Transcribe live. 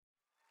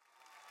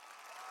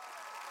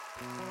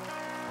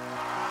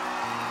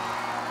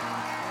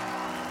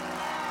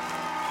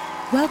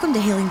Welcome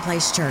to Healing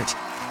Place Church,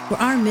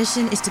 where our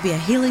mission is to be a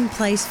healing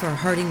place for a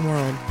hurting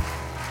world.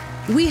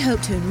 We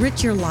hope to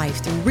enrich your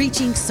life through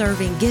reaching,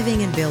 serving,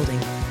 giving, and building.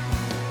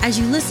 As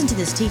you listen to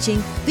this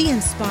teaching, be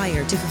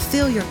inspired to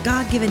fulfill your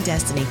God-given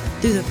destiny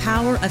through the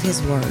power of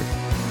His Word.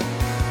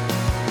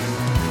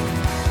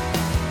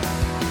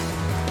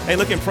 Hey,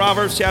 look in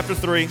Proverbs chapter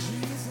 3,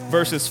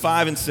 verses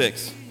 5 and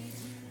 6. It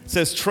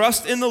says,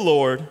 "Trust in the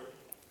Lord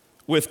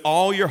with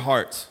all your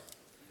heart,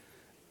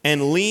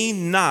 and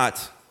lean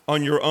not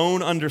on your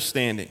own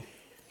understanding.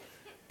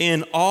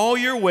 In all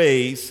your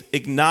ways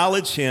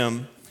acknowledge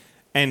Him,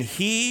 and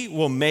He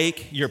will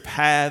make your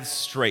paths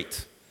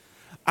straight."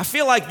 I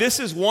feel like this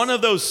is one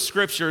of those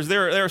scriptures.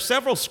 There are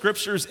several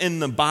scriptures in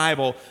the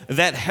Bible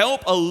that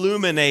help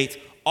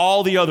illuminate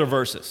all the other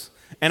verses.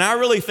 And I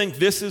really think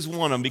this is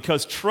one of them,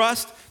 because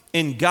trust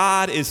in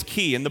God is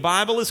key. And the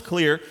Bible is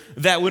clear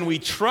that when we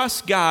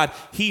trust God,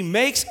 He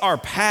makes our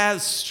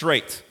paths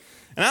straight.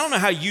 And I don't know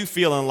how you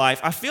feel in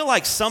life. I feel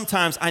like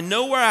sometimes I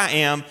know where I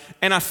am,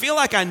 and I feel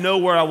like I know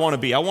where I want to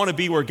be. I want to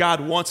be where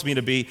God wants me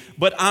to be,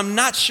 but I'm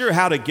not sure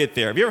how to get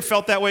there. Have you ever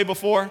felt that way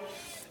before?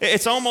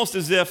 It's almost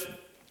as if,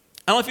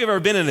 I don't know if you've ever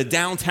been in a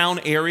downtown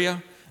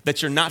area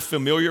that you're not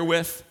familiar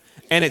with,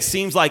 and it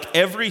seems like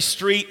every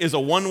street is a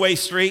one-way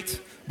street,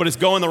 but it's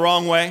going the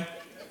wrong way.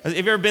 Have you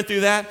ever been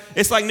through that?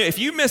 It's like if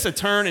you miss a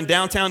turn in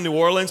downtown New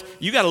Orleans,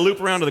 you got to loop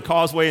around to the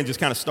causeway and just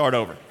kind of start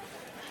over,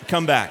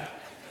 come back.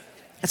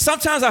 And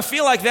sometimes I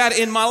feel like that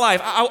in my life.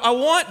 I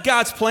want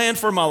God's plan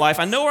for my life.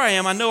 I know where I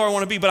am. I know where I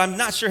want to be, but I'm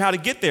not sure how to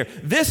get there.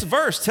 This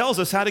verse tells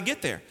us how to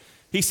get there.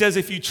 He says,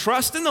 if you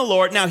trust in the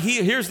Lord, now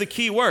here's the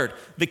key word.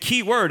 The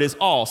key word is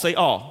all. Say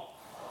all.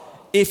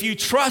 If you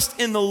trust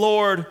in the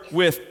Lord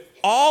with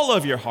all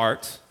of your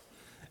heart,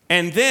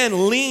 and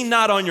then lean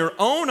not on your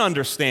own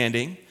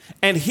understanding,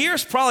 and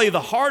here's probably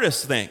the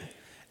hardest thing,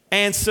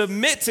 and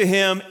submit to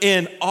Him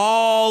in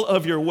all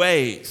of your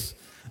ways.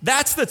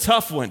 That's the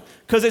tough one,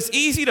 because it's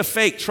easy to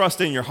fake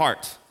trust in your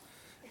heart.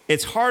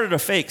 It's harder to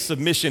fake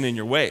submission in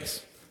your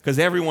ways, because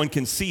everyone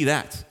can see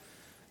that.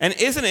 And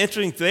isn't it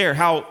interesting there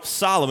how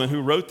Solomon,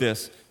 who wrote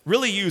this,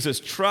 really uses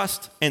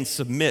trust and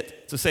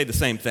submit to say the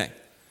same thing.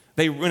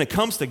 When it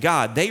comes to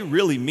God, they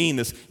really mean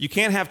this. You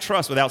can't have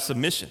trust without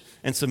submission,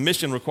 and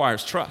submission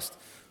requires trust.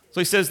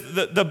 So he says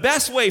the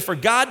best way for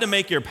God to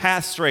make your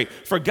path straight,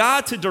 for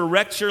God to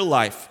direct your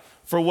life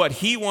for what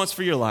He wants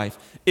for your life,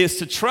 is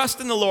to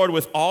trust in the Lord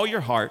with all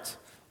your heart,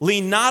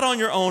 lean not on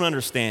your own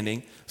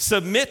understanding,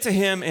 submit to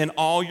Him in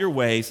all your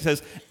ways. It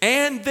says,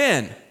 and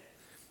then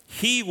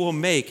He will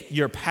make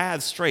your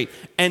path straight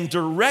and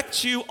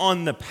direct you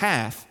on the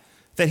path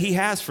that He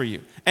has for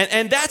you.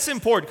 And that's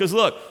important, because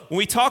look, when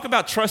we talk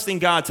about trusting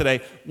God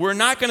today, we're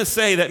not going to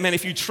say that, man,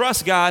 if you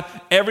trust God,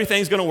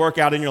 everything's going to work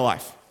out in your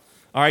life.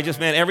 All right, just,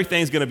 man,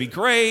 everything's going to be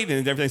great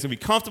and everything's going to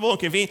be comfortable and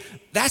convenient.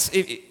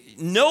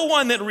 No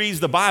one that reads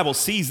the Bible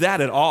sees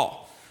that at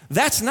all.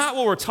 That's not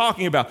what we're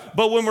talking about.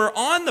 But when we're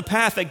on the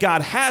path that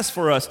God has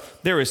for us,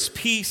 there is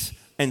peace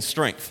and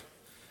strength.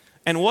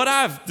 And what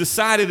I've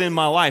decided in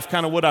my life,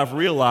 kind of what I've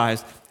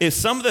realized, is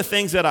some of the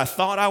things that I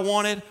thought I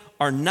wanted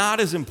are not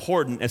as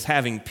important as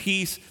having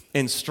peace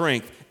and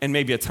strength and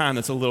maybe a time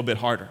that's a little bit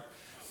harder.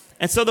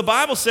 And so the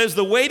Bible says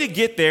the way to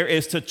get there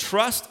is to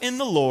trust in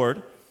the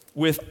Lord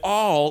with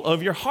all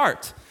of your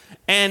heart.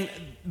 And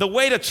the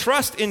way to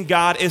trust in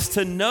God is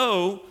to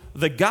know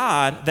the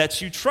God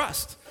that you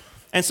trust.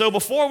 And so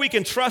before we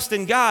can trust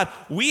in God,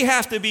 we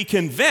have to be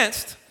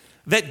convinced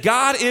that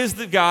God is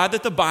the God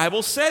that the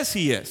Bible says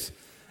He is.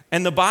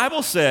 And the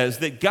Bible says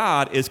that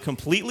God is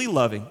completely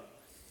loving,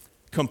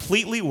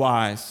 completely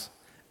wise,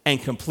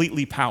 and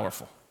completely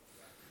powerful.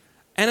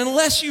 And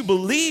unless you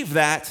believe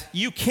that,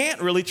 you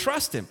can't really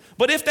trust Him.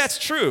 But if that's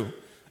true,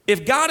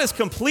 if God is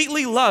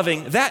completely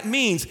loving, that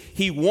means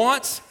He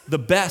wants the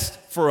best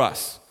for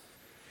us.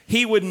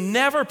 He would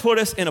never put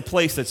us in a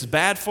place that's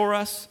bad for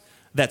us,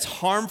 that's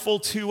harmful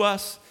to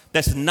us,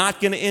 that's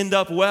not going to end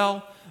up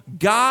well.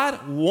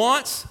 God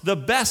wants the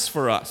best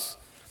for us.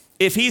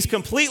 If He's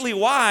completely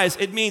wise,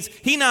 it means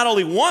He not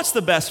only wants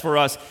the best for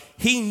us,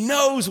 He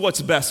knows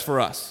what's best for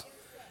us.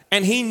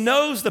 And He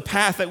knows the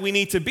path that we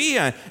need to be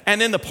on.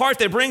 And then the part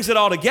that brings it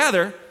all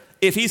together,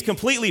 if He's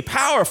completely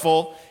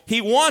powerful,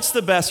 He wants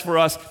the best for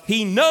us,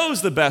 He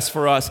knows the best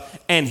for us,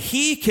 and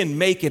He can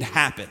make it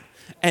happen,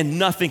 and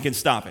nothing can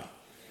stop Him.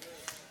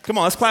 Come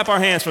on, let's clap our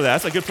hands for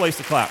that. That's a good place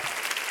to clap.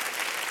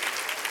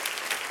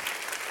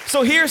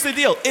 So here's the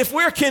deal. If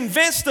we're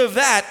convinced of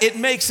that, it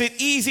makes it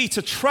easy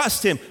to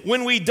trust Him.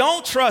 When we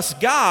don't trust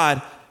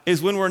God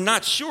is when we're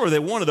not sure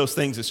that one of those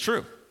things is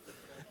true.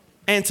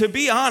 And to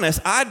be honest,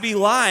 I'd be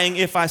lying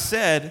if I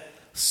said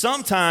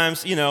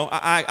sometimes,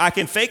 I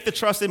can fake the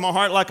trust in my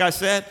heart like I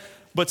said,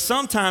 but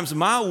sometimes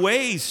my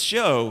ways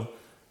show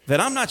that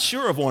I'm not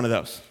sure of one of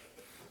those.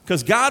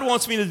 Because God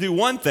wants me to do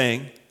one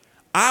thing,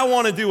 I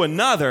want to do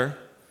another,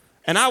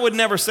 and I would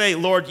never say,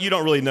 Lord, you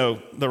don't really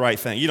know the right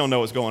thing. You don't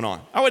know what's going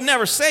on. I would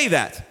never say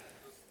that.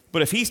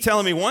 But if He's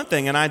telling me one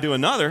thing and I do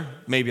another,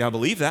 maybe I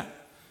believe that.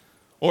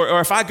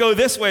 Or if I go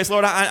this way, it's,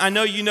 Lord, I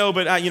know you know,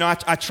 but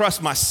I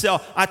trust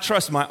myself. I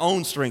trust my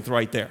own strength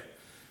right there.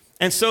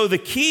 And so the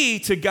key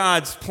to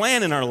God's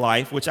plan in our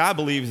life, which I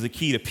believe is the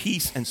key to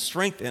peace and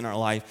strength in our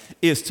life,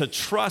 is to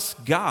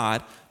trust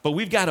God, but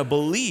we've got to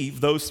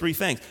believe those three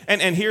things.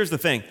 And here's the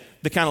thing,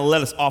 to kind of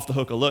let us off the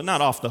hook a little,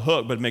 not off the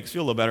hook, but it makes us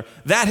feel a little better.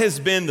 That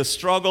has been the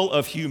struggle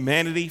of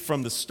humanity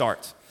from the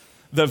start.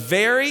 The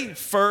very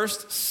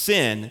first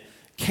sin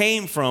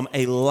came from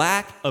a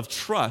lack of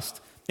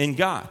trust in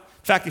God.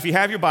 In fact, if you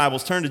have your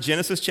Bibles, turn to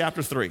Genesis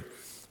chapter 3,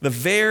 the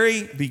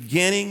very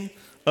beginning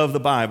of the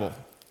Bible.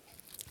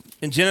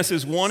 In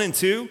Genesis 1 and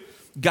 2,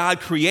 God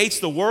creates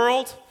the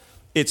world.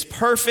 It's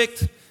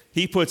perfect.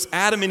 He puts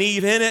Adam and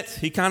Eve in it.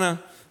 He kind of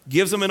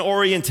gives them an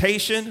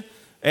orientation.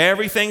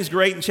 Everything's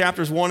great in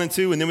chapters 1 and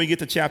 2, and then we get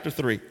to chapter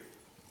 3.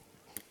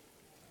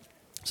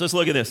 So let's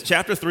look at this.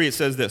 Chapter 3, it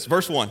says this.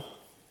 Verse 1. It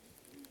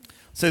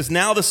says,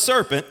 now the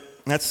serpent,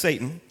 that's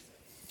Satan,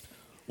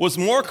 was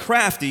more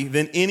crafty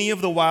than any of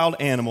the wild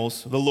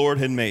animals the Lord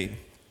had made.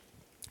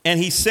 And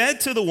he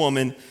said to the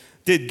woman,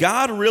 did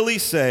God really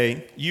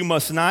say you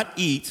must not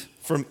eat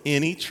from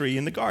any tree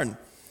in the garden?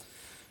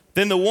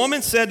 Then the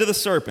woman said to the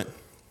serpent,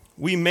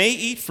 we may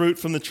eat fruit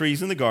from the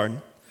trees in the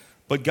garden,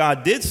 but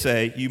God did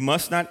say you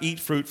must not eat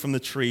fruit from the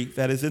tree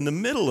that is in the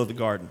middle of the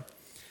garden,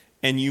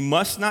 and you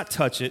must not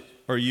touch it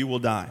or you will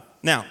die.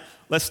 Now,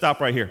 let's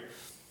stop right here.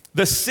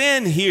 The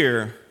sin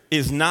here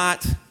is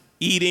not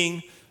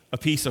eating a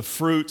piece of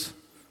fruit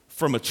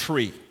from a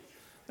tree.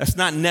 That's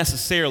not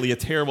necessarily a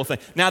terrible thing.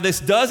 Now, this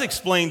does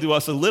explain to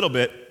us a little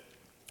bit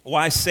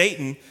why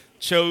Satan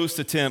chose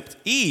to tempt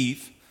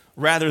Eve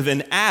rather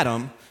than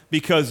Adam,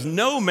 because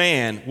no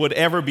man would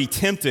ever be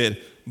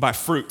tempted by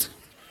fruit.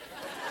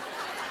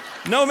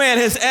 No man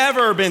has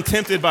ever been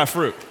tempted by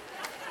fruit.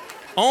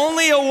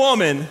 Only a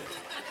woman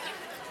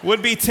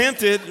would be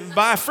tempted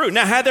by fruit.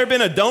 Now, had there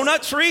been a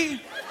donut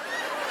tree,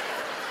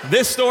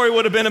 this story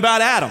would have been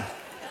about Adam.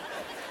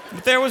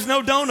 But there was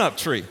no donut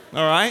tree,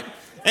 all right?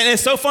 And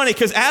it's so funny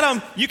because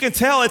Adam, you can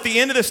tell at the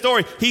end of the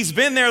story, he's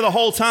been there the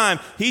whole time.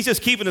 He's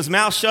just keeping his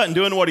mouth shut and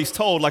doing what he's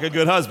told like a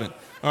good husband,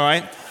 all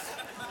right?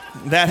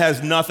 That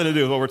has nothing to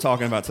do with what we're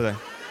talking about today.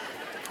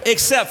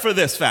 Except for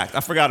this fact. I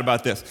forgot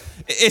about this.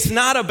 It's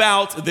not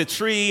about the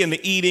tree and the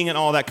eating and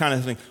all that kind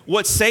of thing.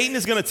 What Satan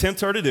is going to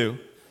tempt her to do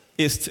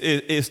is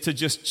to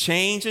just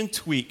change and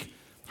tweak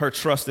her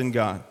trust in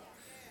God.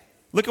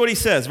 Look at what he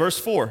says, verse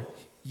 4.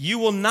 You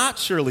will not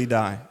surely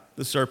die,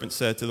 the serpent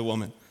said to the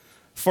woman.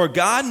 For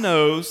God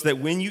knows that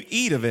when you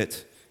eat of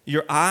it,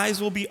 your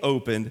eyes will be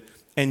opened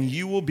and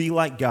you will be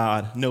like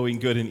God, knowing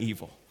good and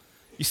evil.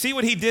 You see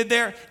what he did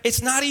there?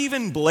 It's not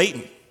even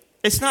blatant.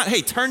 It's not,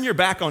 hey, turn your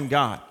back on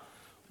God.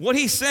 What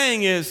he's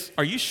saying is,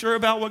 are you sure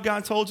about what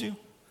God told you?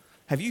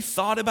 Have you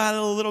thought about it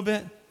a little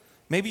bit?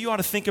 Maybe you ought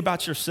to think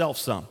about yourself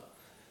some.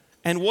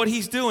 And what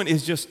he's doing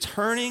is just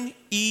turning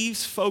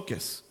Eve's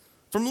focus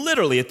from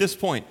literally at this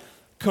point,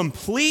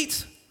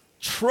 complete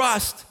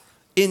trust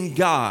in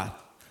God,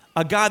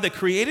 a God that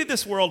created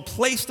this world,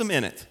 placed them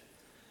in it,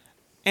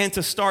 and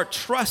to start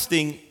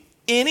trusting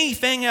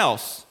anything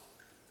else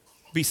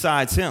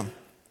besides him.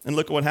 And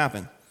look at what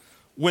happened.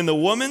 When the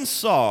woman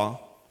saw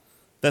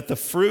that the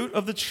fruit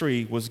of the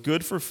tree was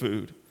good for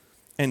food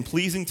and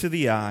pleasing to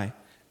the eye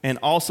and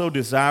also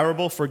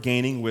desirable for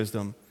gaining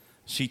wisdom,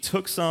 she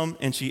took some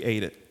and she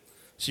ate it.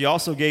 She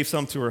also gave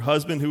some to her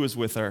husband who was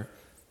with her,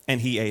 and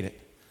he ate it.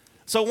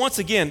 So once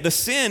again, the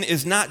sin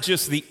is not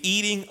just the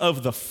eating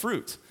of the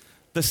fruit.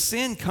 The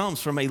sin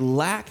comes from a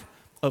lack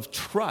of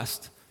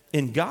trust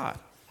in God.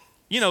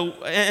 You know,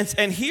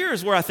 and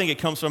here's where I think it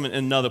comes from in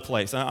another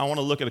place. I want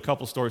to look at a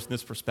couple stories from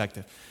this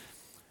perspective.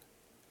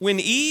 When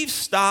Eve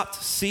stopped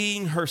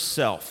seeing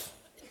herself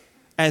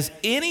as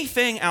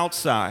anything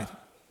outside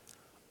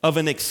of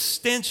an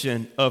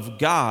extension of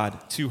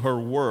God to her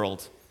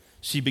world,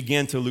 she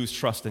began to lose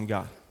trust in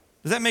God.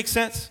 Does that make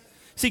sense?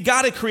 See,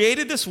 God had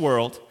created this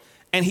world,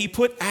 and he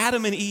put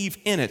Adam and Eve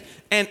in it.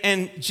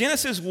 And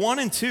Genesis 1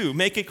 and 2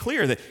 make it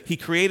clear that he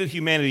created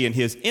humanity in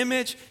his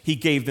image. He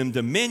gave them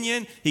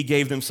dominion. He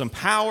gave them some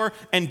power.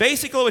 And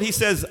basically what he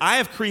says, I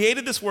have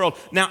created this world.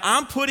 Now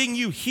I'm putting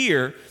you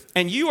here,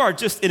 and you are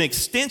just an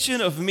extension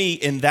of me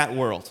in that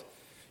world.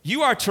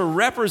 You are to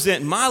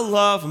represent my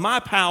love, my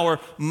power,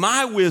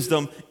 my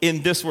wisdom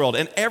in this world.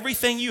 And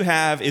everything you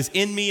have is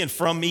in me and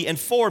from me and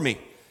for me.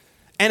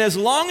 And as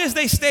long as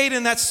they stayed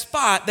in that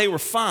spot, they were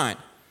fine.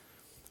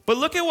 But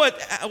look at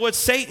what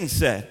Satan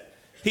said.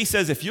 He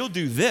says, if you'll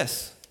do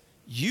this,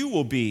 you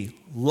will be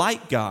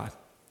like God.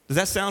 Does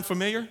that sound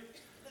familiar?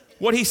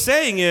 What he's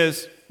saying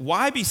is,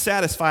 why be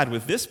satisfied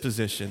with this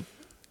position?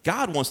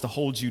 God wants to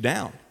hold you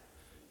down.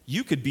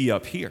 You could be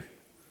up here.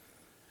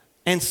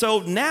 And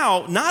so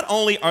now, not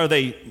only are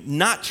they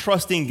not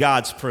trusting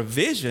God's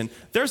provision,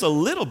 there's a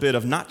little bit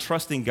of not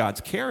trusting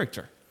God's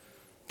character.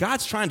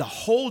 God's trying to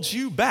hold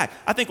you back.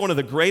 I think one of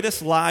the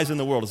greatest lies in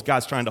the world is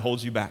God's trying to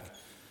hold you back.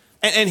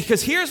 And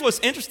because here's what's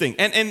interesting,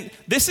 and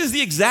this is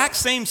the exact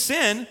same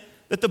sin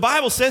that the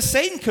Bible says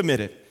Satan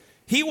committed.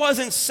 He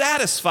wasn't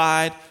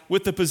satisfied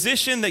with the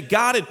position that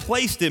God had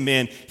placed him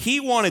in. He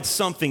wanted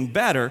something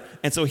better,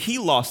 and so he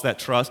lost that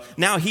trust.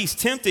 Now he's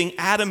tempting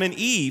Adam and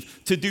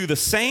Eve to do the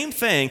same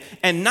thing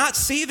and not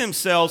see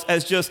themselves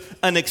as just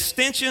an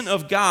extension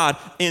of God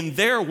in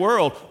their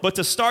world, but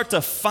to start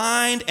to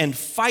find and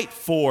fight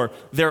for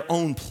their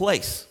own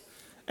place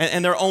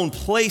and their own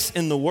place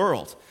in the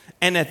world.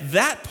 And at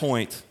that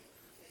point,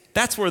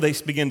 that's where they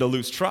begin to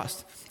lose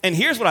trust. And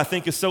here's what I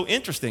think is so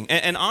interesting.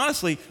 And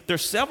honestly,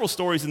 there's several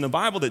stories in the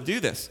Bible that do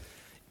this.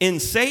 In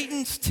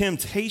Satan's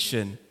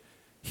temptation,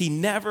 he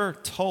never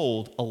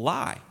told a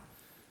lie.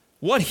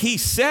 What he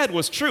said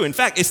was true. In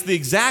fact, it's the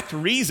exact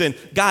reason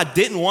God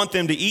didn't want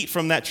them to eat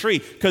from that tree,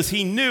 because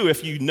he knew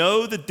if you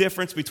know the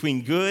difference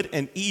between good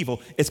and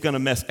evil, it's going to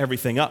mess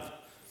everything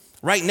up.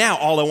 Right now,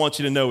 all I want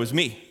you to know is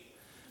me.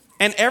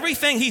 And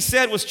everything he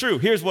said was true.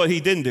 Here's what he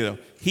didn't do.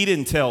 He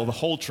didn't tell the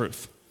whole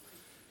truth.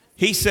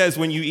 He says,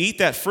 when you eat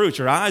that fruit,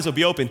 your eyes will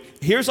be open.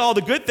 Here's all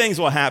the good things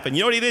will happen. You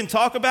know what he didn't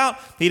talk about?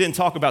 He didn't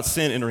talk about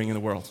sin entering in the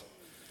world.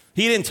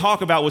 He didn't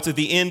talk about what's at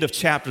the end of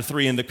chapter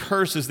 3 and the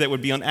curses that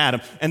would be on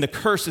Adam and the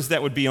curses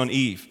that would be on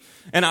Eve.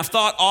 And I've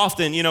thought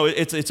often, you know,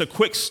 it's a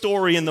quick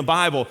story in the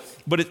Bible,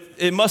 but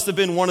it must have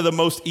been one of the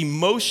most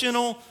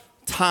emotional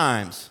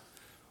times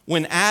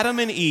when Adam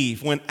and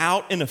Eve went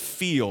out in a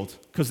field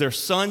because their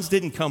sons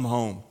didn't come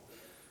home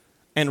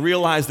and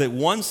realized that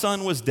one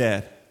son was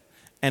dead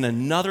and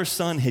another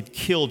son had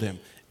killed him.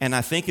 And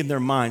I think in their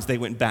minds, they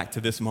went back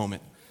to this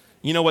moment.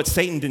 You know what?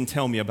 Satan didn't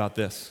tell me about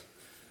this.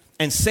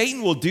 And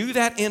Satan will do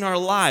that in our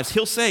lives.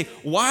 He'll say,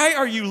 why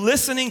are you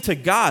listening to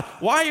God?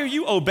 Why are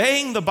you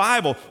obeying the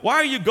Bible? Why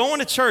are you going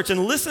to church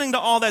and listening to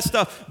all that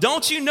stuff?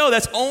 Don't you know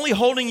that's only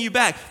holding you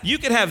back? You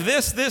could have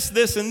this,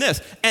 and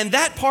this. And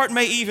that part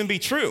may even be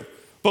true.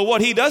 But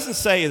what he doesn't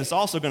say is it's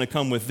also going to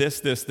come with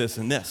this,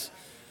 and this.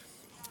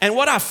 And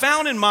what I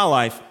found in my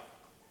life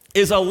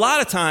is a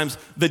lot of times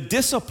the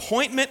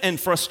disappointment and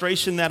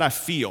frustration that I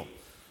feel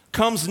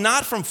comes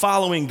not from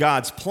following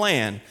God's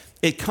plan,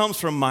 it comes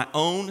from my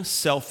own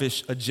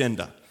selfish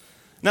agenda.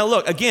 Now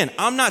look, again,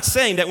 I'm not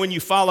saying that when you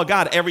follow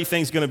God,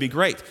 everything's going to be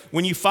great.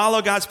 When you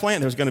follow God's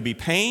plan, there's going to be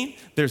pain,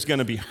 there's going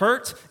to be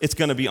hurt, it's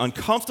going to be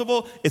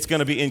uncomfortable, it's going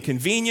to be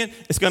inconvenient,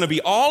 it's going to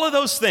be all of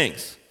those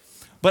things.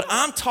 But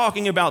I'm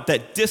talking about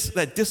that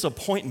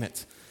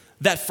disappointment,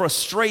 that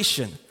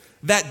frustration,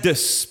 that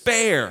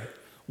despair.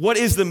 What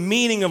is the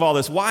meaning of all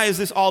this? Why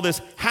is all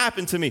this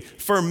happen to me?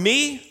 For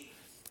me,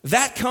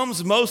 that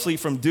comes mostly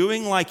from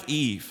doing like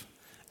Eve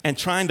and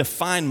trying to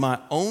find my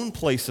own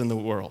place in the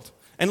world.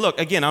 And look,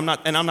 again, I'm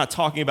not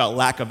talking about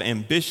lack of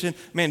ambition.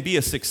 Man, be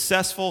as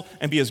successful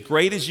and be as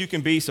great as you can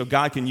be so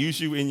God can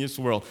use you in this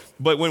world.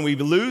 But when we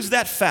lose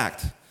that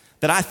fact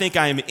that I think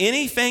I am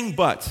anything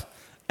but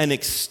an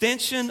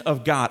extension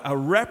of God, a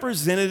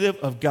representative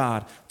of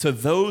God to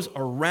those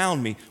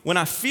around me, when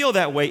I feel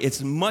that way,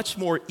 it's much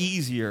more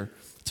easier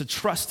to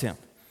trust him.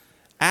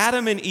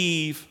 Adam and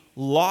Eve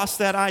lost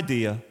that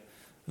idea.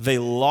 They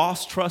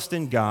lost trust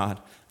in God.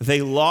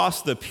 They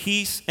lost the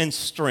peace and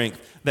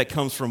strength that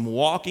comes from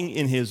walking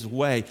in his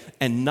way,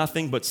 and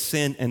nothing but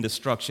sin and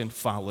destruction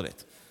followed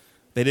it.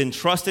 They didn't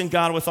trust in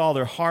God with all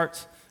their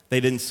heart. They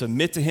didn't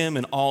submit to him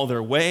in all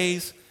their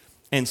ways.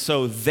 And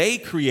so they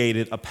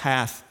created a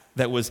path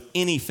that was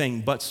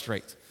anything but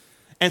straight.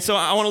 And so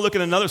I want to look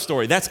at another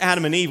story. That's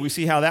Adam and Eve. We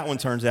see how that one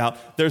turns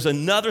out. There's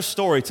another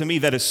story to me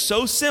that is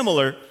so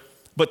similar,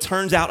 but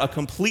turns out a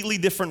completely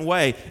different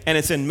way, and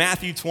it's in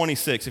Matthew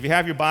 26. If you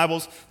have your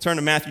Bibles, turn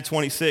to Matthew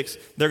 26.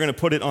 They're going to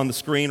put it on the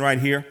screen right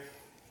here.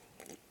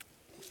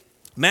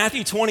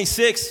 Matthew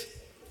 26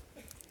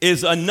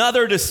 is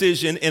another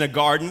decision in a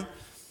garden,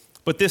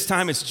 but this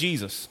time it's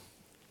Jesus.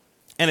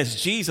 And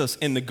it's Jesus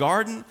in the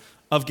Garden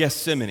of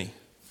Gethsemane.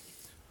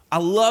 I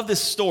love this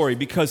story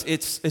because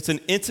it's an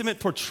intimate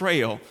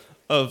portrayal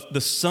of the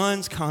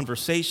Son's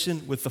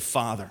conversation with the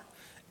Father,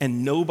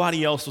 and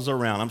nobody else was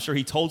around. I'm sure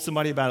he told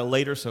somebody about it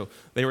later, so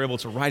they were able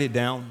to write it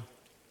down.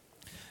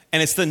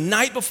 And it's the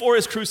night before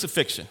his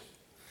crucifixion.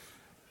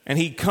 And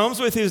he comes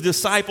with his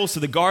disciples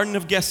to the Garden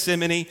of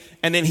Gethsemane,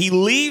 and then he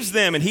leaves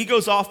them, and he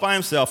goes off by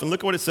himself. And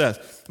look at what it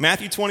says.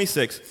 Matthew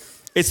 26.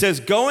 It says,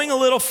 going a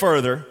little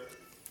further,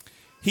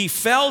 he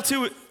fell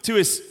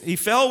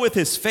with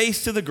his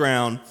face to the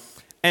ground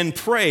and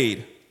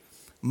prayed,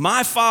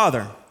 my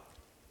Father,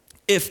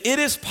 if it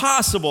is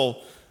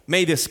possible,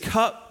 may this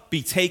cup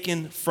be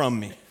taken from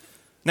me.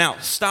 Now,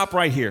 stop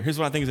right here. Here's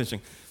what I think is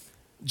interesting.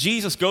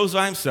 Jesus goes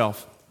by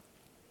himself.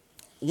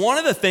 One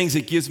of the things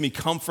that gives me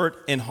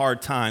comfort in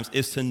hard times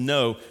is to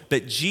know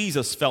that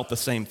Jesus felt the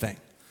same thing.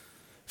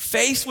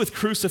 Faced with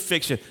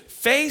crucifixion,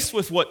 faced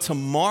with what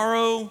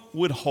tomorrow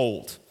would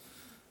hold.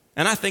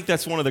 And I think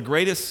that's one of the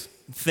greatest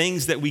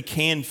things that we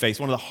can face.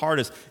 One of the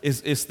hardest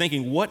is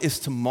thinking, what is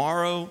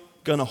tomorrow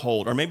going to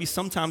hold? Or maybe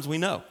sometimes we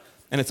know,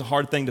 and it's a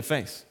hard thing to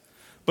face.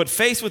 But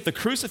faced with the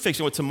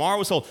crucifixion, what tomorrow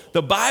was hold,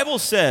 the Bible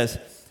says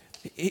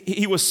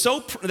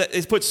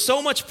it put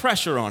so much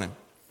pressure on him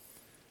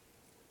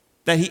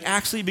that he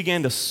actually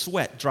began to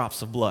sweat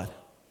drops of blood.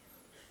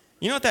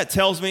 You know what that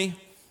tells me?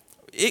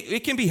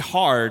 It can be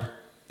hard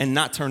and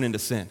not turn into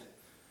sin.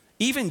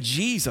 Even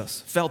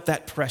Jesus felt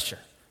that pressure.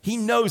 He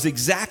knows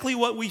exactly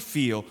what we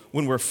feel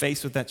when we're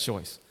faced with that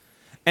choice.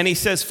 And he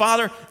says,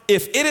 Father,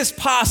 if it is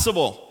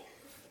possible,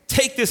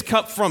 take this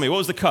cup from me. What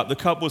was the cup? The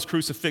cup was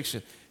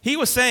crucifixion. He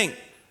was saying,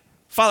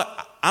 Father,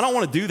 I don't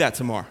want to do that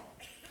tomorrow.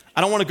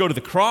 I don't want to go to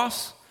the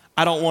cross.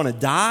 I don't want to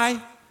die.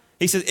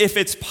 He says, if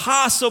it's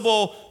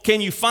possible,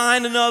 can you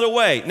find another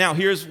way? Now,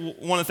 here's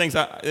one of the things,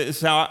 this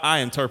is how I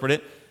interpret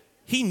it.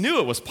 He knew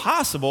it was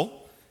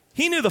possible.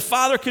 He knew the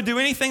Father could do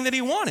anything that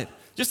he wanted.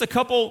 Just a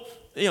couple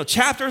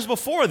chapters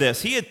before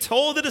this, he had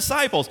told the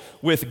disciples,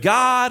 with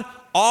God,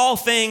 all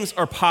things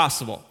are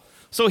possible.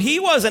 So he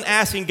wasn't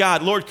asking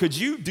God, Lord, could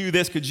you do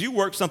this? Could you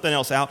work something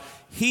else out?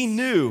 He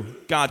knew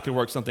God could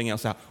work something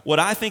else out. What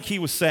I think he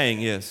was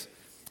saying is,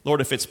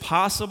 Lord, if it's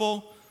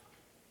possible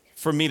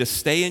for me to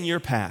stay in your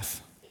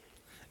path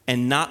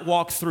and not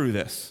walk through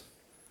this,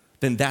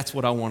 then that's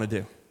what I want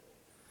to do.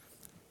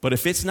 But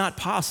if it's not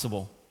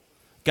possible,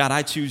 God,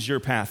 I choose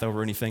your path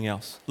over anything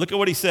else. Look at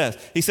what he says.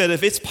 He said,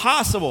 if it's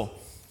possible,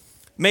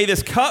 may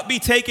this cup be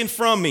taken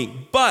from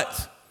me,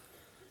 but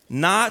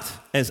not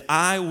as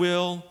I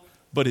will,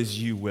 but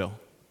as you will.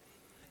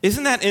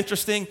 Isn't that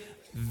interesting?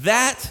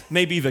 That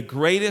may be the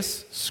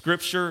greatest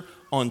scripture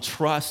on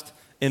trust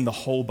in the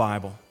whole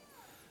Bible.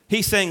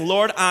 He's saying,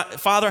 Lord,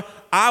 Father,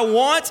 I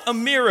want a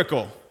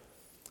miracle.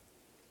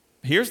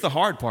 Here's the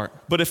hard part.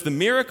 But if the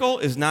miracle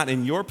is not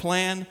in your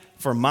plan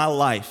for my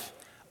life,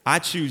 I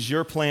choose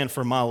your plan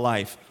for my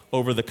life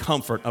over the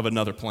comfort of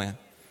another plan.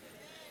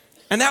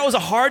 And that was a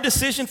hard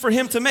decision for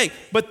him to make.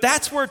 But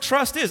that's where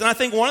trust is. And I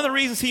think one of the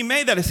reasons he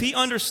made that is he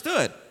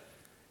understood.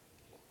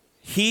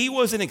 He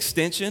was an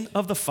extension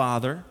of the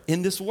Father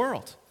in this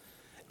world.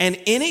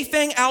 And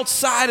anything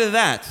outside of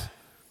that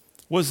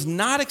was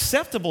not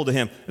acceptable to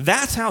him.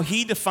 That's how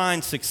he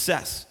defined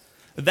success.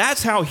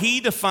 That's how he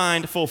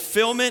defined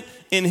fulfillment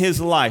in his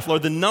life.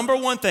 Lord, the number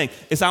one thing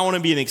is I want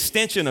to be an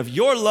extension of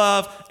your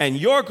love and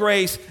your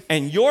grace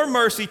and your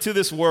mercy to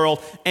this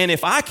world. And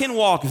if I can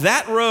walk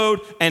that road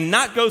and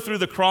not go through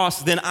the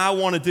cross, then I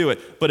want to do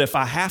it. But if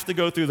I have to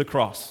go through the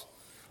cross,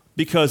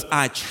 because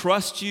I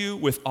trust you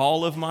with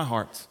all of my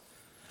heart,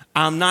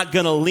 I'm not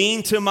going to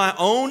lean to my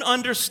own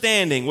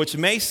understanding, which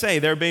may say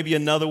there may be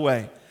another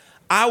way.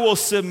 I will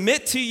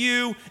submit to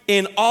you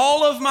in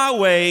all of my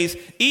ways,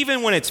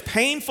 even when it's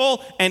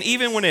painful and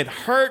even when it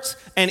hurts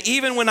and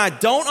even when I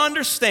don't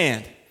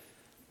understand.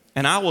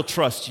 And I will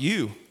trust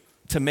you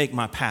to make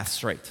my path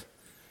straight.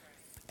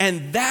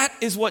 And that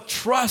is what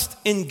trust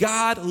in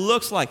God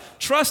looks like.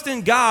 Trust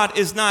in God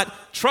is not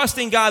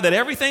trusting God that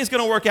everything's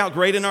going to work out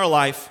great in our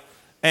life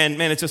and,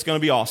 man, it's just going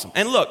to be awesome.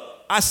 And look,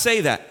 I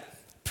say that.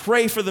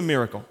 Pray for the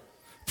miracle.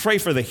 Pray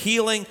for the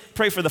healing.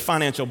 Pray for the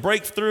financial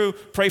breakthrough.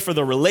 Pray for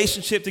the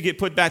relationship to get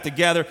put back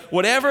together.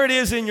 Whatever it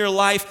is in your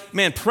life,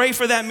 man, pray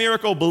for that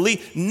miracle.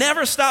 Believe.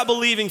 Never stop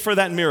believing for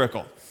that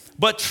miracle.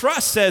 But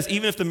trust says,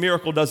 even if the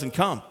miracle doesn't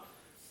come,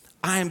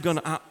 I'm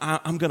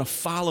gonna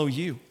follow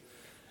you.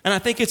 And I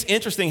think it's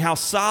interesting how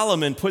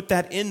Solomon put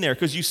that in there,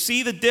 because you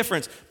see the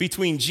difference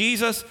between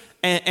Jesus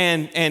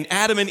and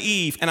Adam and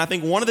Eve. And I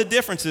think one of the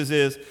differences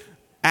is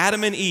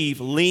Adam and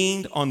Eve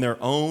leaned on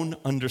their own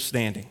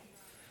understanding.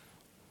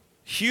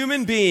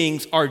 Human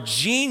beings are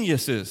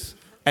geniuses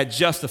at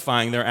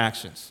justifying their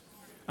actions.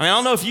 I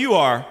don't know if you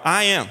are.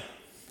 I am.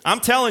 I'm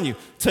telling you,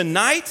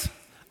 tonight,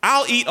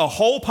 I'll eat a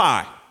whole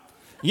pie.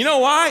 You know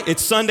why?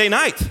 It's Sunday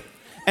night.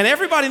 And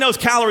everybody knows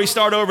calories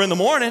start over in the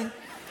morning.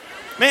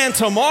 Man,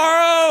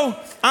 tomorrow,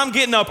 I'm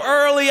getting up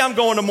early. I'm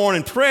going to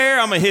morning prayer.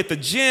 I'm going to hit the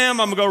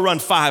gym. I'm going to go run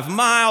 5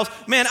 miles.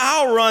 Man,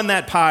 I'll run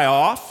that pie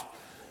off.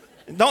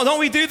 Don't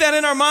we do that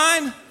in our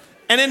mind?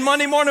 And then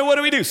Monday morning,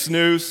 what do?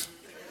 Snooze.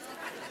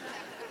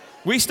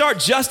 We start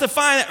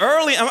justifying it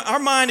early. Our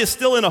mind is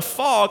still in a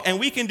fog,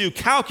 and we can do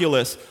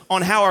calculus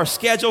on how our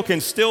schedule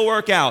can still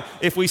work out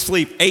if we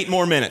sleep 8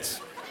 more minutes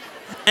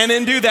and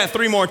then do that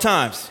 3 more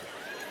times.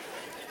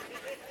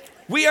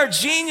 We are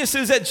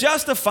geniuses at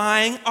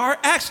justifying our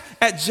acts,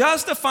 at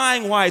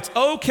justifying why it's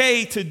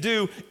okay to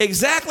do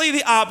exactly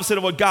the opposite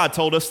of what God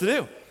told us to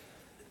do.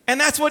 And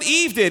that's what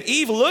Eve did.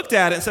 Eve looked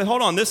at it and said,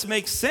 hold on, this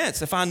makes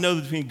sense. If I know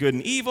between good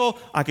and evil,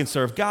 I can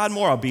serve God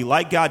more. I'll be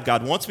like God.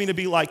 God wants me to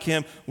be like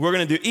him. We're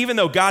going to do, even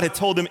though God had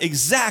told them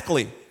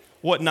exactly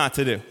what not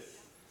to do.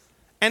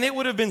 And it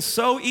would have been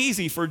so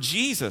easy for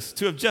Jesus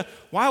to have just,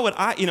 why would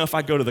I, if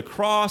I go to the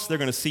cross, they're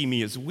going to see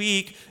me as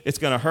weak. It's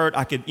going to hurt.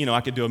 I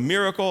could do a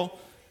miracle.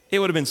 It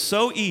would have been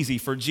so easy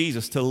for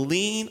Jesus to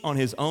lean on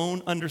his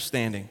own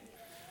understanding,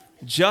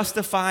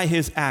 justify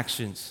his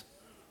actions,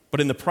 but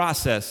in the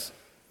process,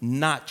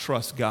 not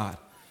trust God.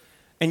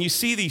 And you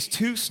see these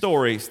 2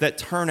 stories that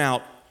turn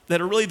out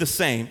that are really the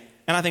same,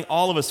 and I think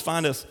all of us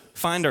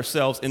find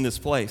ourselves in this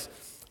place,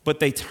 but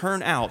they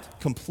turn out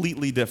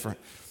completely different.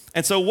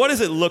 And so what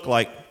does it look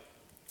like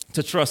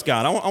to trust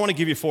God? I want to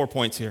give you 4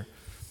 points here.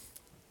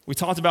 We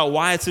talked about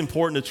why it's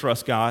important to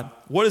trust God.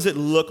 What does it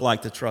look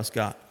like to trust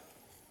God?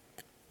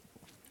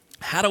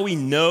 How do we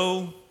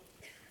know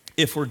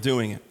if we're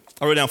doing it?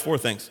 I wrote down 4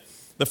 things.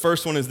 The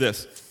first one is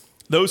this: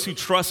 those who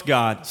trust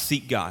God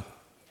seek God.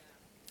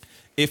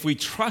 If we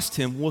trust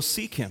him, we'll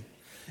seek him.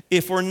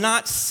 If we're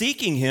not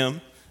seeking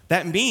him,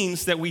 that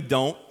means that we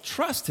don't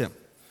trust him.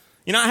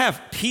 You know, I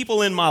have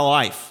people in my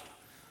life.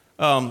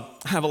 I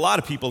have a lot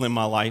of people in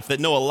my life that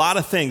know a lot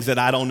of things that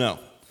I don't know,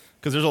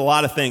 because there's a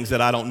lot of things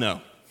that I don't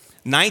know.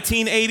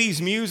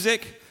 1980s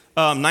music,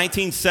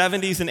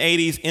 1970s and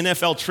 80s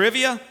NFL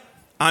trivia,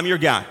 I'm your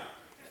guy.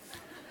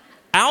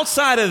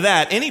 Outside of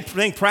that,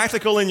 anything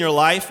practical in your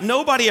life,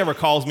 nobody ever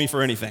calls me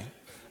for anything,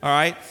 all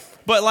right?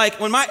 But like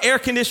when my air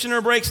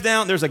conditioner breaks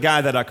down, there's a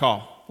guy that I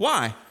call.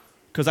 Why?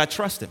 Because I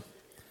trust him.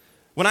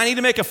 When I need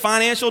to make a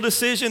financial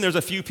decision, there's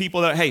a few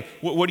people that, hey,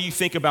 what do you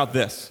think about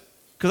this?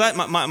 Because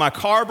my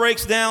car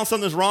breaks down,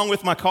 something's wrong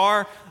with my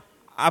car,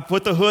 I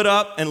put the hood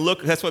up and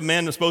look. That's what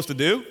men are supposed to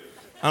do.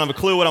 I don't have a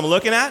clue what I'm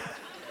looking at.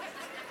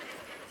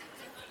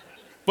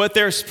 But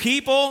there's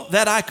people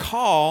that I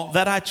call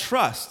that I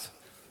trust.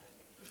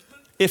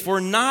 If we're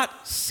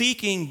not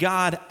seeking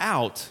God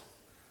out,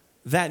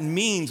 that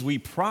means we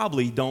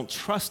probably don't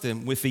trust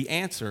him with the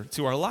answer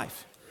to our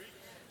life.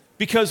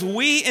 Because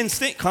we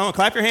come on,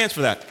 clap your hands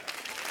for that.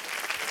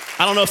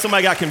 I don't know if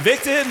somebody got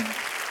convicted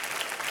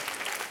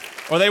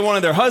or they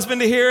wanted their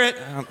husband to hear it.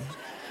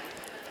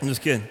 I'm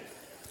just kidding.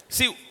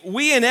 See,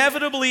 we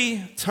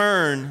inevitably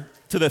turn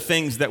to the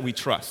things that we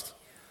trust,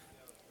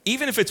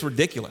 even if it's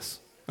ridiculous.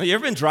 You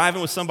ever been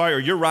driving with somebody, or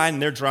you're riding,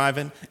 they're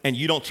driving, and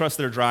you don't trust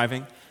their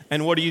driving?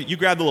 And what do you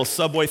grab the little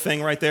Subway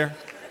thing right there?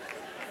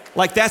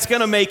 Like that's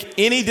gonna make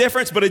any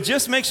difference, but it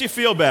just makes you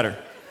feel better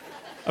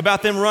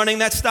about them running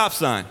that stop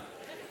sign.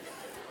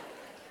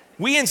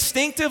 We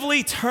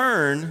instinctively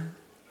turn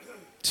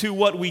to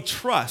what we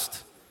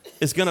trust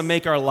is gonna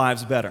make our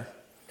lives better.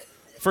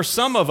 For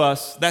some of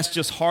us, that's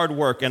just hard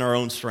work and our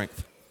own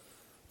strength.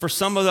 For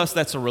some of us,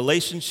 that's a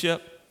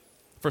relationship.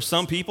 For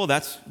some people,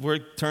 that's where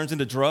it turns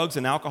into drugs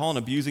and alcohol and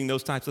abusing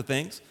those types of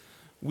things.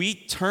 We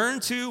turn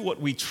to what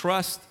we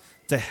trust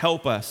to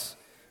help us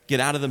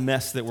get out of the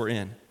mess that we're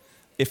in.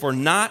 If we're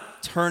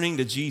not turning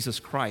to Jesus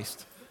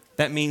Christ,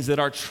 that means that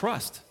our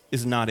trust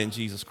is not in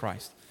Jesus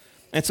Christ.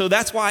 And so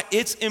that's why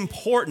it's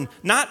important,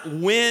 not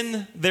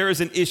when there is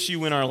an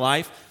issue in our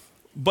life,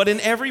 but in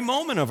every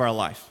moment of our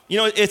life. You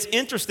know, it's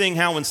interesting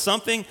how when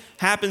something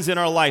happens in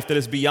our life that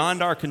is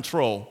beyond our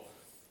control,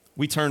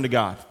 we turn to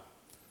God.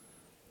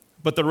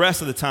 But the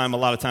rest of the time, a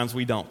lot of times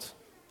we don't.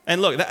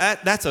 And look,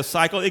 that's a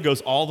cycle. It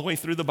goes all the way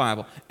through the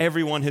Bible.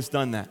 Everyone has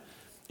done that.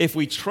 If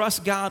we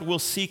trust God, we'll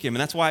seek him.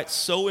 And that's why it's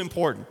so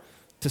important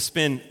to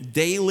spend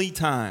daily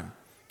time,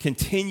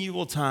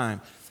 continual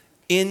time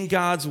in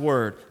God's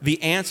word.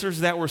 The answers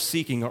that we're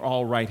seeking are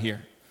all right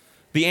here.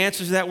 The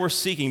answers that we're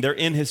seeking, they're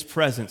in his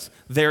presence.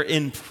 They're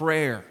in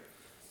prayer.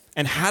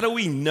 And how do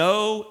we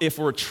know if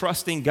we're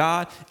trusting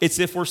God? It's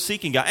if we're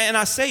seeking God. And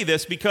I say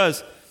this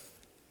because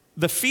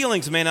the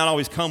feelings may not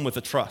always come with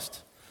the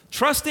trust.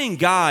 Trusting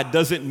God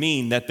doesn't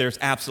mean that there's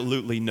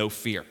absolutely no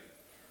fear.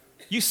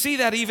 You see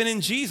that even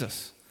in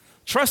Jesus.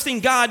 Trusting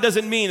God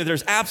doesn't mean that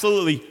there's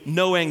absolutely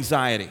no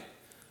anxiety,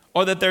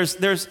 or that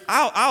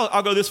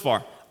I'll go this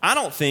far. I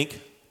don't think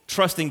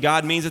trusting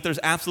God means that there's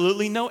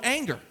absolutely no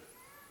anger.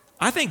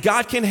 I think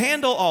God can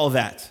handle all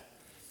that.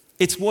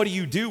 It's what do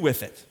you do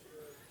with it?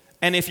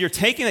 And if you're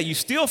taking that, you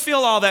still feel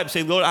all that and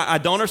say, Lord, I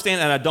don't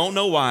understand and I don't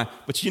know why,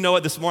 but you know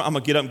what, this morning I'm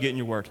going to get up and get in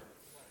your word.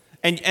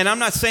 And I'm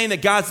not saying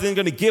that God's then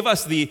going to give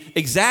us the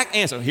exact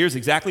answer. Here's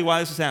exactly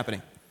why this is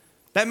happening.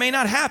 That may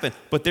not happen,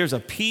 but there's a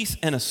peace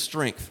and a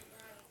strength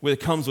where it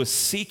comes with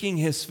seeking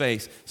his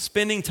face,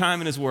 spending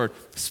time in his word,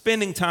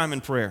 spending time in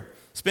prayer,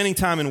 spending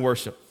time in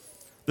worship.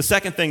 The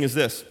second thing is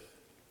this.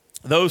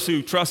 Those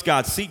who trust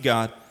God seek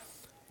God,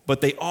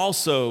 but they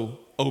also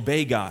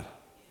obey God.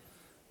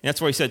 And that's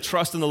where he said,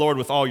 trust in the Lord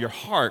with all your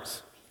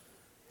heart.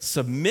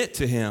 Submit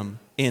to him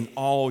in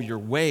all your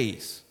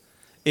ways.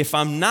 If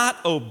I'm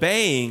not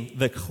obeying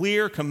the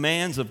clear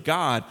commands of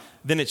God,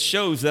 then it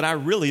shows that I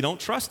really don't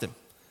trust him.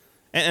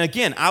 And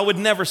again, I would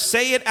never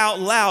say it out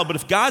loud, but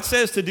if God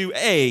says to do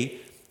A,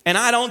 and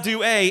I don't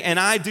do A, and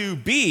I do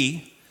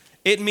B,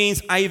 it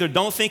means I either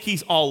don't think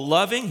he's all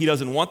loving, he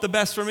doesn't want the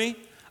best for me,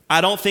 I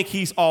don't think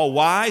he's all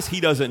wise, he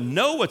doesn't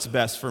know what's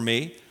best for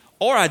me,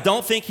 or I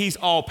don't think he's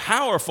all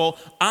powerful,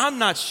 I'm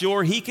not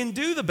sure he can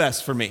do the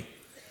best for me.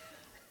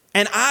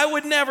 And I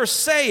would never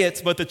say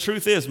it, but the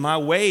truth is my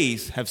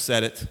ways have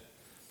said it.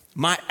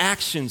 My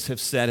actions have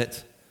said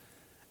it.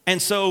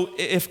 And so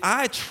if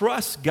I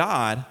trust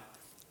God,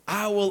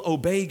 I will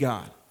obey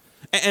God.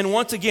 And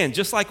once again,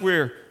 just like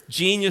we're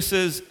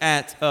geniuses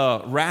at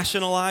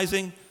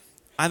rationalizing,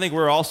 I think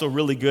we're also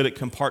really good at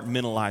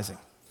compartmentalizing.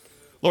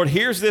 Lord,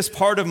 here's this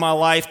part of my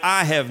life.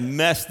 I have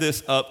messed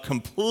this up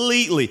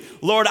completely.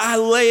 Lord, I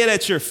lay it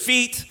at your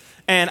feet,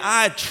 and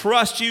I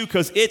trust you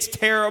because it's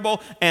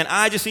terrible, and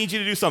I just need you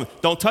to do something.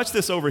 Don't touch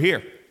this over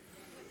here.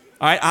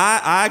 All right,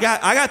 I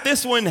got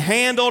this one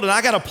handled, and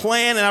I got a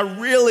plan, and I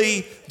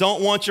really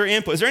don't want your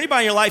input. Is there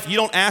anybody in your life you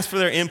don't ask for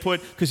their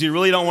input because you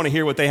really don't want to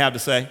hear what they have to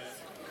say?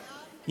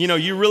 You know,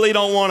 you really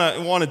don't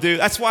want to do.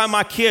 That's why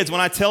my kids,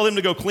 when I tell them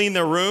to go clean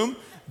their room,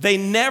 they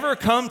never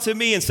come to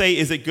me and say,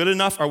 is it good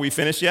enough? Are we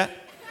finished yet?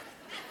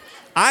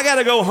 I got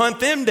to go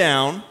hunt them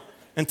down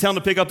and tell him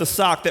to pick up the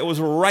sock that was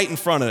right in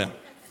front of him.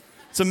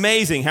 It's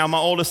amazing how my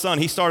oldest son,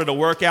 he started to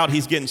work out.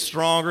 He's getting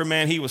stronger,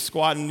 man. He was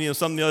squatting,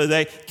 something the other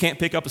day. Can't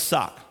pick up a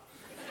sock.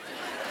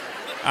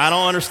 I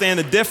don't understand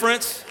the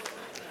difference.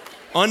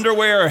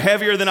 Underwear are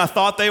heavier than I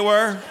thought they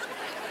were,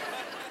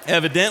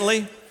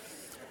 evidently.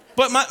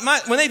 But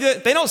when they do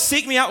it, they don't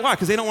seek me out. Why?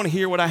 Because they don't want to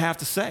hear what I have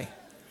to say.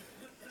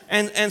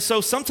 And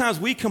so sometimes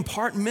we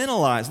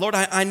compartmentalize. Lord,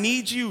 I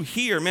need you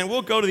here. Man,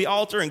 we'll go to the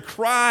altar and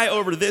cry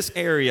over this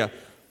area.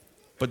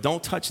 But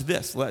don't touch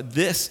this.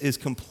 This is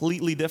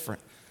completely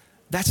different.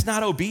 That's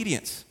not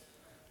obedience.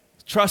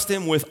 Trust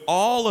him with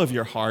all of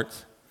your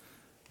heart.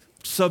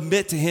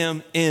 Submit to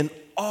him in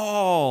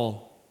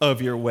all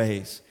of your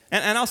ways.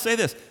 And I'll say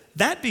this.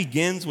 That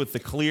begins with the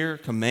clear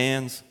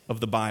commands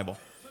of the Bible.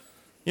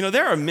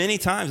 There are many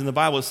times in the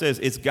Bible it says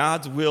it's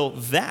God's will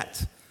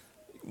that.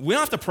 We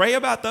don't have to pray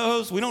about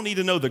those. We don't need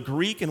to know the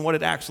Greek and what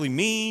it actually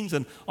means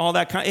and all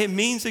that kind. It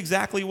means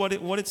exactly what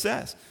it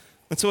says.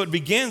 And so it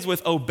begins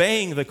with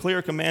obeying the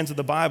clear commands of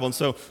the Bible. And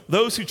so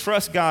those who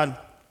trust God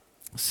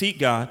seek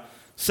God.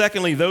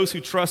 Secondly, those who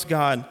trust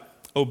God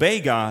obey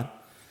God.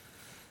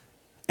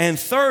 And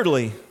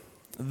thirdly,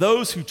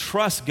 those who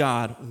trust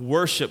God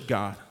worship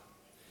God,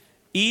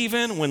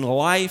 even when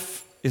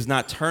life is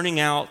not turning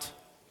out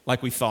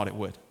like we thought it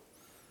would.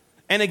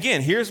 And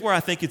again, here's where I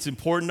think it's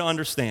important to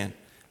understand.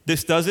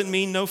 This doesn't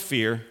mean no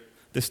fear.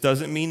 This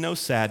doesn't mean no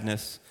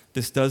sadness.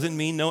 This doesn't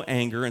mean no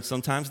anger, and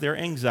sometimes there's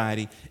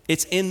anxiety.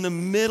 It's in the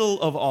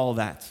middle of all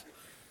that.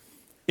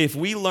 If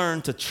we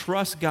learn to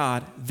trust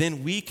God,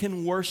 then we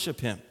can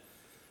worship him.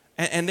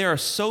 And there are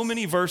so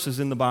many verses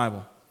in the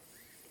Bible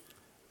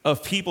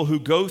of people who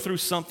go through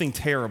something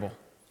terrible,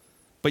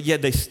 but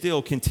yet they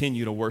still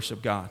continue to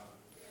worship God.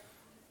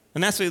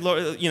 And that's what,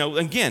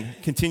 again,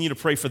 continue to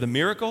pray for the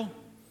miracle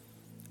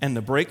and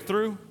the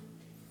breakthrough,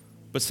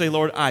 but say,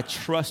 Lord, I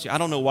trust you. I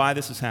don't know why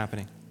this is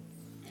happening.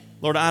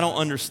 Lord, I don't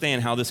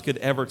understand how this could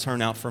ever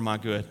turn out for my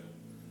good.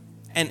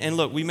 And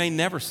look, we may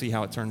never see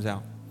how it turns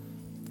out.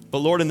 But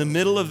Lord, in the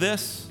middle of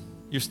this,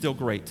 you're still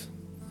great.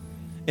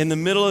 In the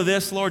middle of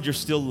this, Lord, you're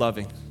still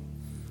loving.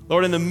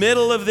 Lord, in the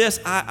middle of this,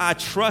 I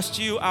trust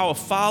you. I will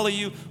follow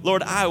you.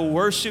 Lord, I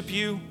worship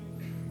you.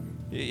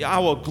 I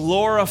will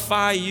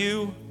glorify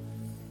you.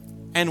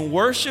 And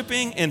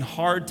worshiping in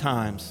hard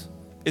times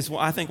is,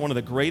 I think, one of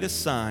the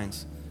greatest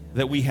signs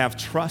that we have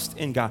trust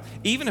in God,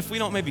 even if we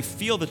don't maybe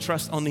feel the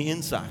trust on the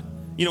inside.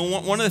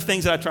 One of the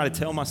things that I try to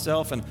tell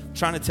myself and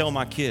trying to tell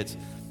my kids,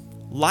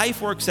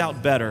 life works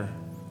out better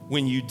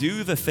when you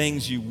do the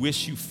things you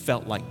wish you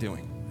felt like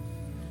doing.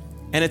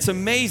 And it's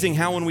amazing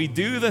how when we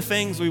do the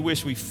things we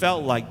wish we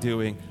felt like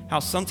doing, how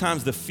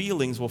sometimes the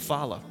feelings will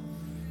follow.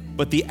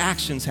 But the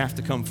actions have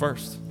to come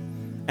first.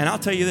 And I'll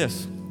tell you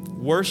this,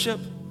 worship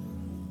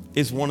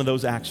is one of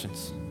those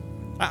actions.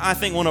 I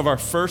think one of our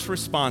first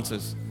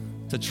responses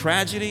to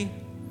tragedy,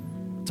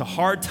 to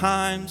hard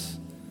times,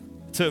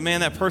 to,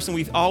 that person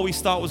we always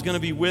thought was going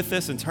to be with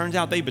us and turns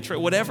out they betrayed,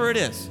 whatever it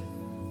is,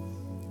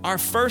 our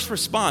first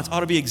response ought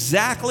to be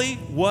exactly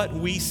what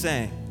we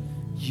say.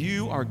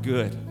 You are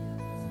good.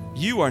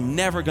 You are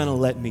never going to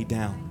let me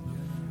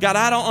down. God,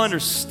 I don't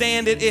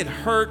understand it. It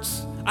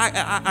hurts.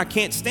 I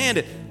can't stand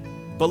it.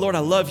 But Lord, I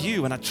love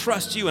you and I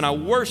trust you and I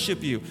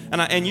worship you.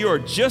 And you are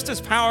just as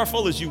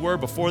powerful as you were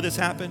before this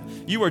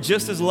happened. You are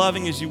just as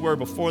loving as you were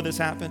before this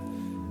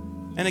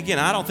happened. And again,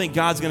 I don't think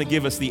God's going to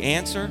give us the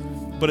answer,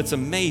 but it's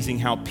amazing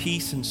how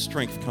peace and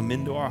strength come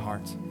into our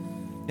hearts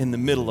in the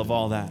middle of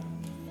all that.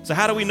 So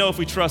how do we know if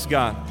we trust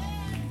God?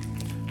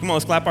 Come on,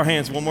 let's clap our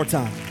hands one more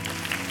time.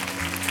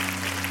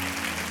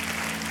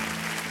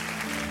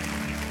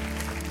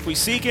 If we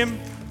seek him,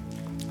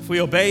 if we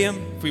obey him,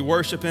 if we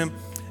worship him.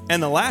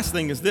 And the last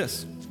thing is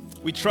this,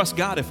 we trust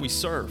God if we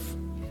serve.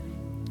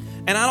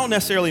 And I don't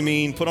necessarily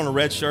mean put on a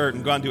red shirt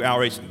and go out and do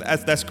outreach.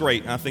 That's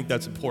great, and I think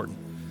that's important.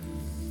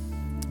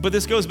 But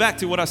this goes back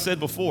to what I said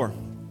before.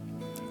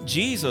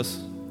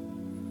 Jesus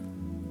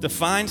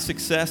defined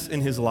success in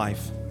his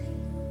life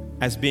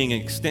as being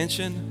an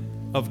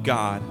extension of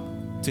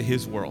God to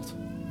his world.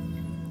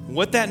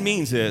 What that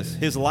means is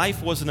his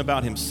life wasn't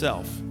about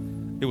himself.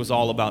 It was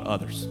all about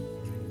others.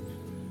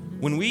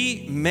 When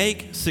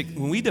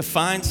we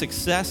define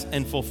success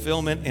and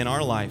fulfillment in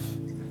our life,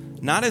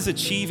 not as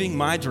achieving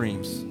my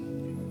dreams,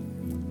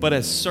 but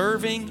as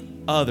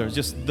serving others,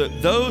 just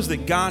those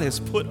that God has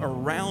put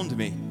around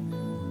me,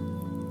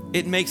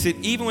 it makes it,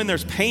 even when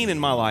there's pain in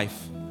my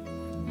life,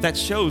 that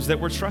shows that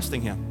we're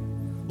trusting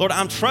him. Lord,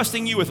 I'm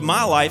trusting you with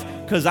my life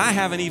because I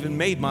haven't even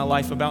made my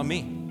life about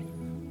me.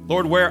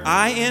 Lord, where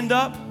I end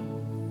up,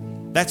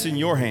 that's in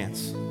your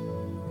hands.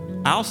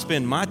 I'll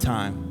spend my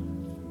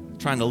time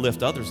trying to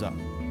lift others up.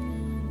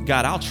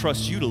 God, I'll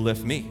trust you to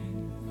lift me.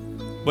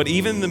 But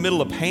even in the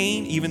middle of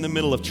pain, even in the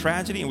middle of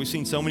tragedy, and we've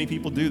seen so many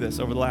people do this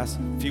over the last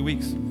few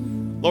weeks.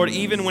 Lord,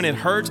 even when it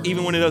hurts,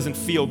 even when it doesn't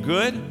feel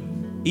good,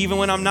 even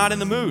when I'm not in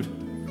the mood,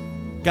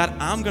 God,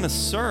 I'm going to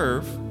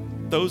serve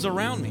those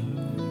around me.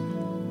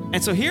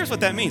 And so here's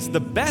what that means. The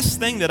best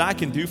thing that I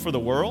can do for the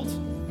world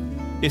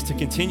is to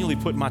continually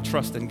put my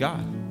trust in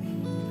God.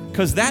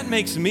 Because that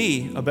makes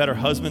me a better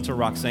husband to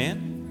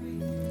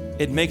Roxanne.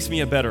 It makes me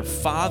a better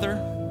father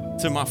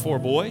to my 4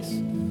 boys.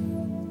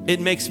 It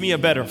makes me a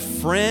better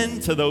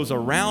friend to those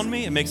around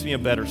me. It makes me a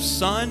better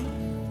son.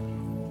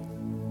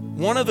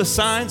 One of the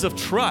signs of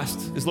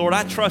trust is, Lord,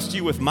 I trust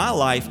you with my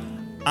life.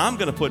 I'm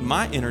going to put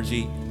my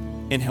energy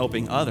in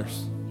helping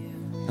others.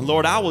 And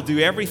Lord, I will do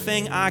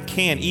everything I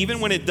can, even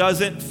when it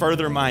doesn't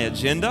further my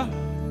agenda,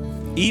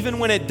 even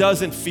when it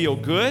doesn't feel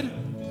good,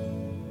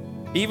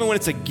 even when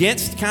it's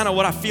against kind of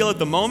what I feel at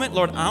the moment.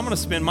 Lord, I'm going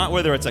to spend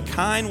whether it's a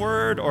kind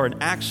word or an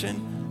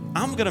action,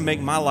 I'm going to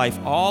make my life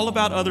all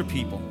about other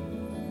people.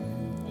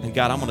 And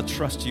God, I'm going to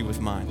trust you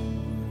with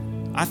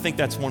mine. I think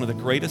that's one of the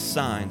greatest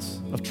signs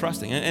of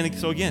trusting. And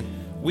so again,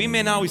 we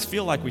may not always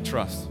feel like we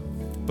trust,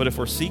 but if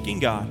we're seeking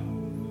God,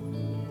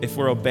 if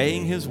we're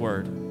obeying his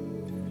word,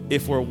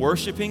 if we're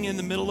worshiping in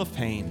the middle of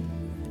pain,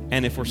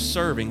 and if we're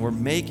serving, we're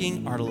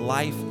making our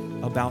life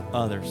about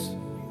others.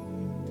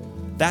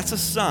 That's a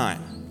sign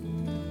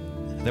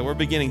that we're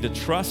beginning to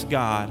trust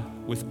God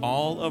with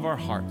all of our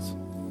hearts,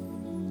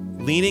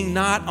 leaning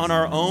not on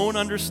our own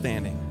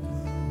understanding,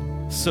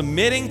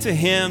 submitting to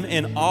him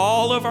in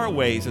all of our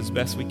ways as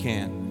best we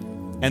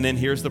can. And then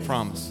here's the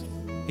promise.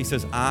 He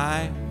says,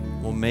 I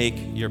will make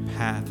your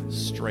path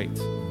straight.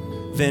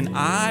 Then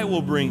I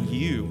will bring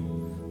you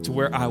to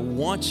where I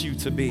want you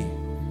to be.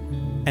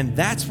 And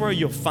that's where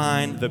you'll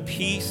find the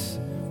peace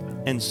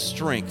and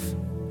strength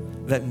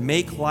that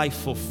make life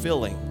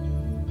fulfilling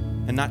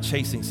and not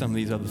chasing some of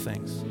these other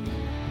things.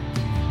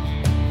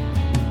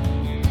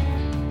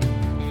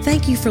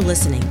 Thank you for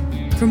listening.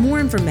 For more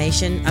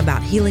information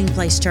about Healing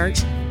Place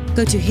Church,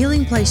 go to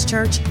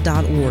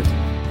healingplacechurch.org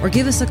or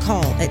give us a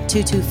call at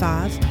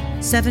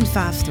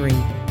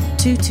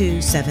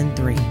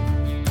 225-753-2273.